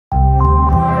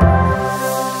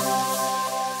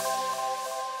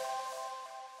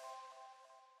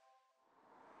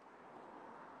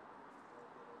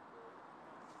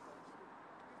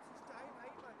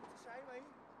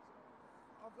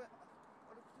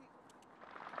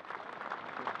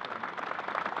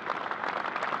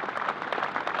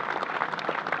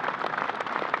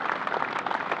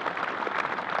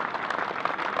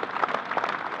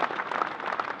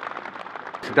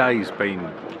today's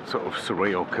been sort of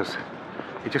surreal because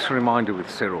it's just a reminder with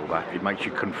Cyrille that it makes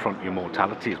you confront your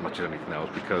mortality as much as anything else,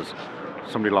 because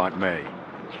somebody like me,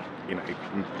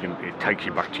 it takes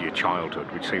you back to your childhood,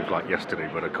 which seems like yesterday,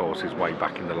 but of course is way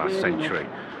back in the last century.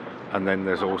 And then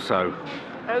there's also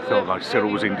felt like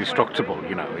Cyrille was indestructible.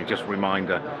 It's just a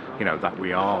reminder, that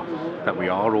we are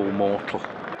all mortal.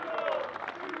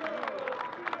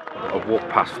 I've walked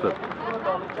past the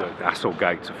Assal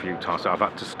gates a few times, so I've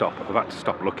had to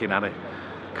stop looking at it,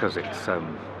 because it's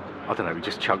I don't know, it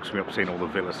just chokes me up seeing all the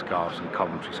Villa scarves and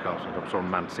Coventry scarves. I saw a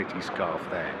Man City scarf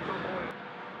there.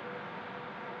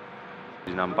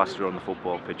 He was an ambassador on the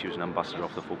football pitch, he was an ambassador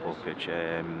off the football pitch.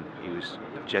 He was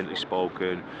gently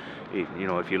spoken.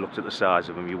 If you looked at the size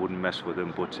of him, you wouldn't mess with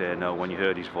him, but no, when you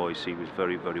heard his voice, he was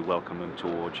very, very welcoming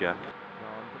towards you.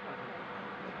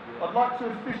 I'd like to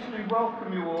officially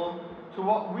welcome you all to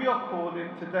what we are calling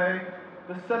today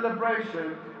the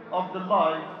celebration of the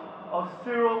life of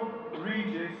Cyrille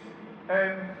Regis,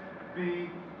 MBE.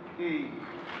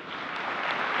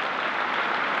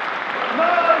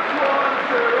 Nice one,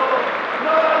 Cyrille!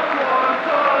 Nice one,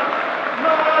 son!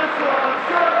 Nice one,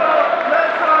 Cyrille!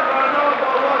 Let's have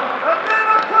another one! And then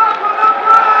a clap on the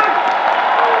break!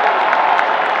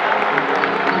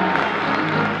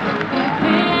 If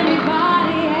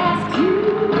anybody asks you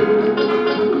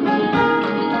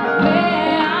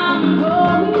where I'm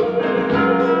going,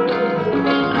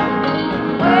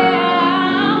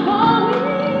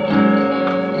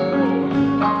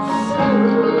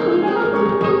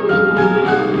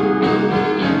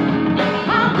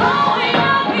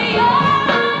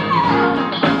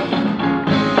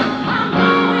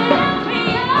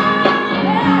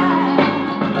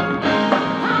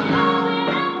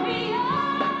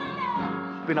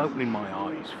 Been opening my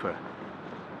eyes for,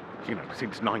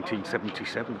 since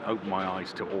 1977, opened my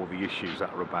eyes to all the issues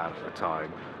that were about at the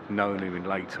time, known him in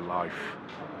later life,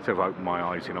 so I've opened my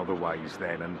eyes in other ways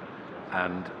then,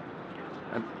 and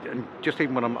just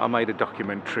even when I made a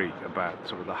documentary about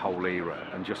sort of the whole era,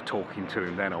 and just talking to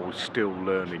him then, I was still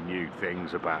learning new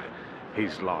things about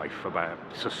his life, about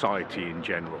society in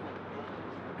general.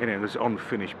 There's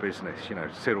unfinished business.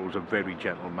 Cyrille's a very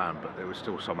gentle man, but there was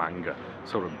still some anger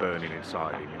sort of burning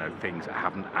inside him, things that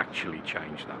haven't actually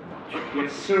changed that much.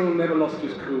 Yet Cyrille never lost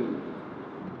his cool.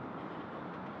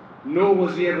 Nor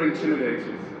was he ever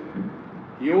intimidated.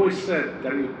 He always said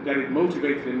that it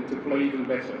motivated him to play even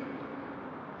better.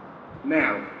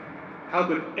 Now, how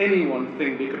could anyone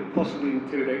think they could possibly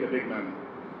intimidate a big man?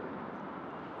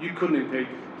 You couldn't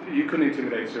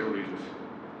intimidate Cyrille Regis.